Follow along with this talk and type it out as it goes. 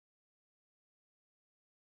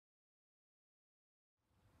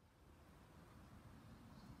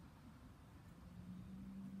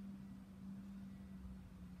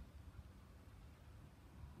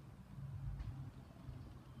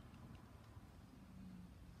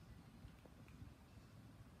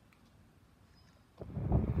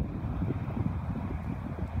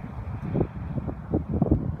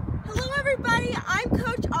everybody, I'm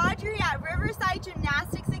Coach Audrey at Riverside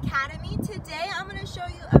Gymnastics Academy. Today I'm going to show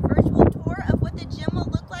you a virtual tour of what the gym will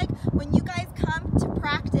look like when you guys come to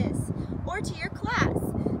practice or to your class.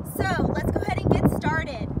 So let's go ahead and get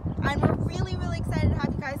started. We're really excited to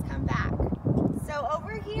have you guys come back. So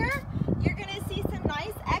over here, you're going to see some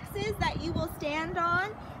nice X's that you will stand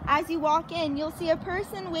on. As you walk in, you'll see a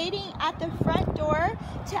person waiting at the front door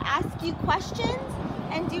to ask you questions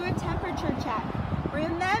and do a temperature check.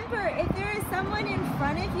 Remember, if there is someone in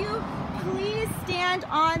front of you, please stand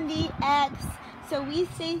on the X so we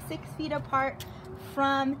stay 6 feet apart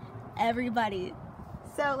from everybody.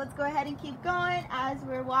 So let's go ahead and keep going as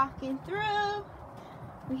we're walking through.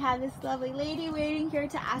 We have this lovely lady waiting here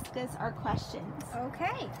to ask us our questions.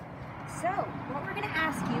 Okay, so what we're going to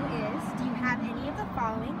ask you is, do you have any of the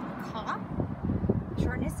following: cough,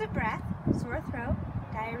 shortness of breath, sore throat,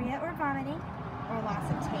 diarrhea or vomiting, or loss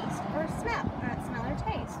of taste or smell or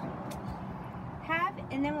taste?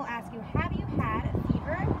 And then we'll ask you, have you had a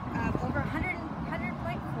fever of over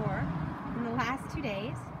 100.4 in the last 2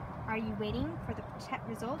 days? Are you waiting for the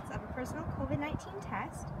results of a personal COVID-19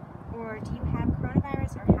 test? Or do you have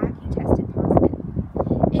coronavirus, or have you tested positive?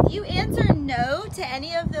 If you answer no to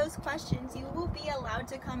any of those questions, you will be allowed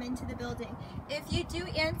to come into the building. If you do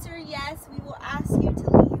answer yes, we will ask you to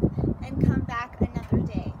leave and come back another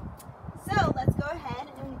day. So let's go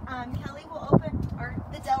ahead and Kelly will open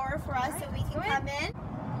the door for us so we can come in.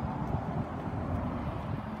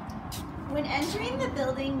 When entering the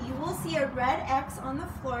building, you will see a red X on the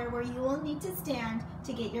floor where you will need to stand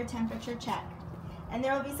to get your temperature check. And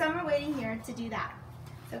there will be someone waiting here to do that.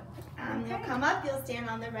 So you'll come up, you'll stand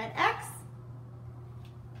on the red X.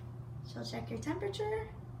 She'll check your temperature.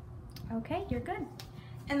 Okay, you're good.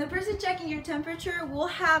 And the person checking your temperature will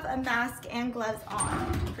have a mask and gloves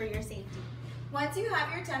on for your safety. Once you have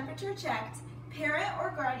your temperature checked, parent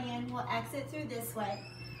or guardian will exit through this way.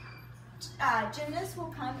 Gymnasts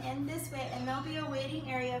will come in this way, and there'll be a waiting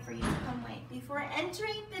area for you to come wait. Before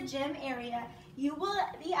entering the gym area, you will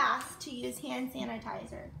be asked to use hand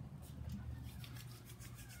sanitizer.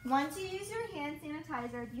 Once you use your hand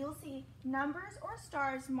sanitizer, you'll see numbers or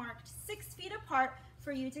stars marked 6 feet apart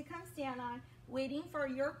for you to come stand on, waiting for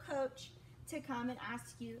your coach to come and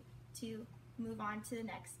ask you to move on to the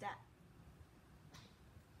next step.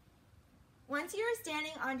 Once you are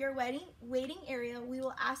standing on your waiting area, we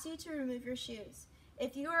will ask you to remove your shoes.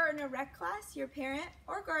 If you are in a rec class, your parent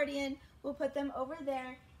or guardian will put them over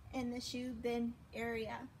there in the shoe bin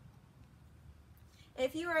area.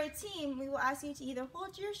 If you are a team, we will ask you to either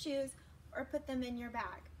hold your shoes or put them in your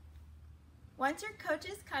bag. Once your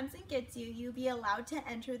coaches comes and gets you, you'll be allowed to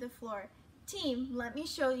enter the floor. Team, let me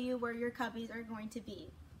show you where your cubbies are going to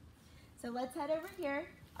be. So let's head over here.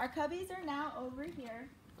 Our cubbies are now over here.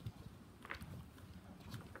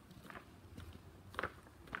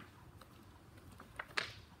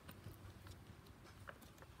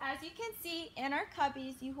 As you can see, in our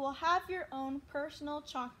cubbies, you will have your own personal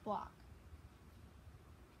chalk block.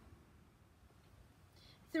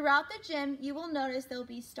 Throughout the gym, you will notice there will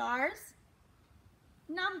be stars,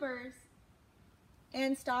 numbers,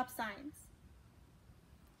 and stop signs.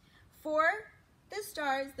 For the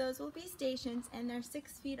stars, those will be stations, and they're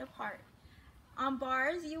 6 feet apart. On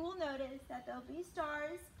bars, you will notice that there'll be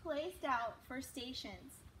stars placed out for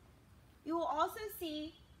stations. You will also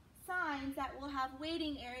see signs that will have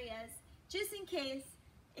waiting areas just in case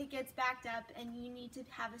it gets backed up and you need to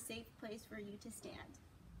have a safe place for you to stand.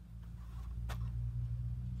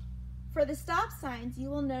 For the stop signs, you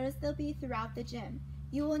will notice they'll be throughout the gym.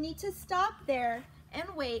 You will need to stop there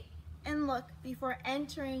and wait and look before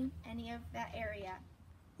entering any of that area.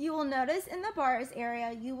 You will notice in the bars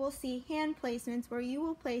area, you will see hand placements where you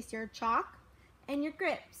will place your chalk and your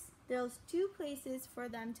grips. There's 2 places for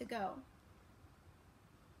them to go.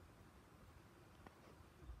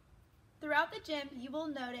 Throughout the gym, you will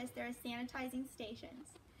notice there are sanitizing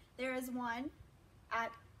stations. There is one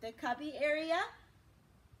at the cubby area,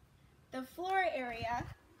 the floor area,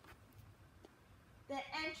 the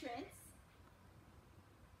entrance,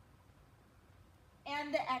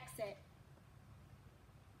 and the exit.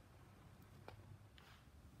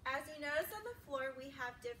 As you notice on the floor, we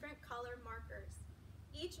have different color markers.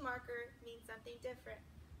 Each marker means something different.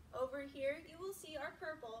 Over here, you will see our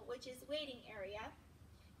purple, which is waiting area.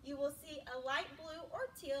 You will see a light blue or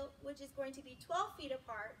teal, which is going to be 12 feet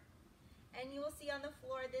apart. And you will see on the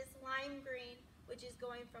floor this lime green, which is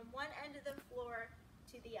going from one end of the floor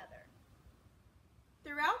to the other.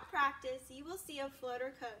 Throughout practice, you will see a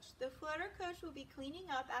floater coach. The floater coach will be cleaning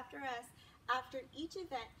up after us after each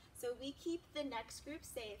event, so we keep the next group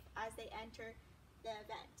safe as they enter the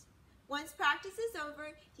event. Once practice is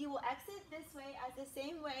over, you will exit this way as the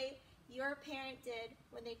same way your parent did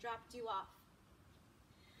when they dropped you off.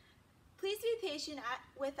 Please be patient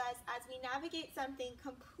with us as we navigate something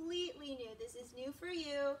completely new. This is new for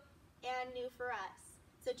you and new for us.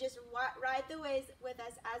 So just ride the waves with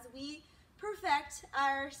us as we perfect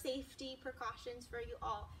our safety precautions for you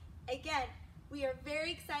all. Again, we are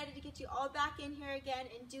very excited to get you all back in here again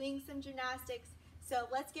and doing some gymnastics. So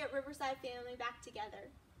let's get Riverside family back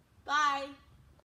together. Bye.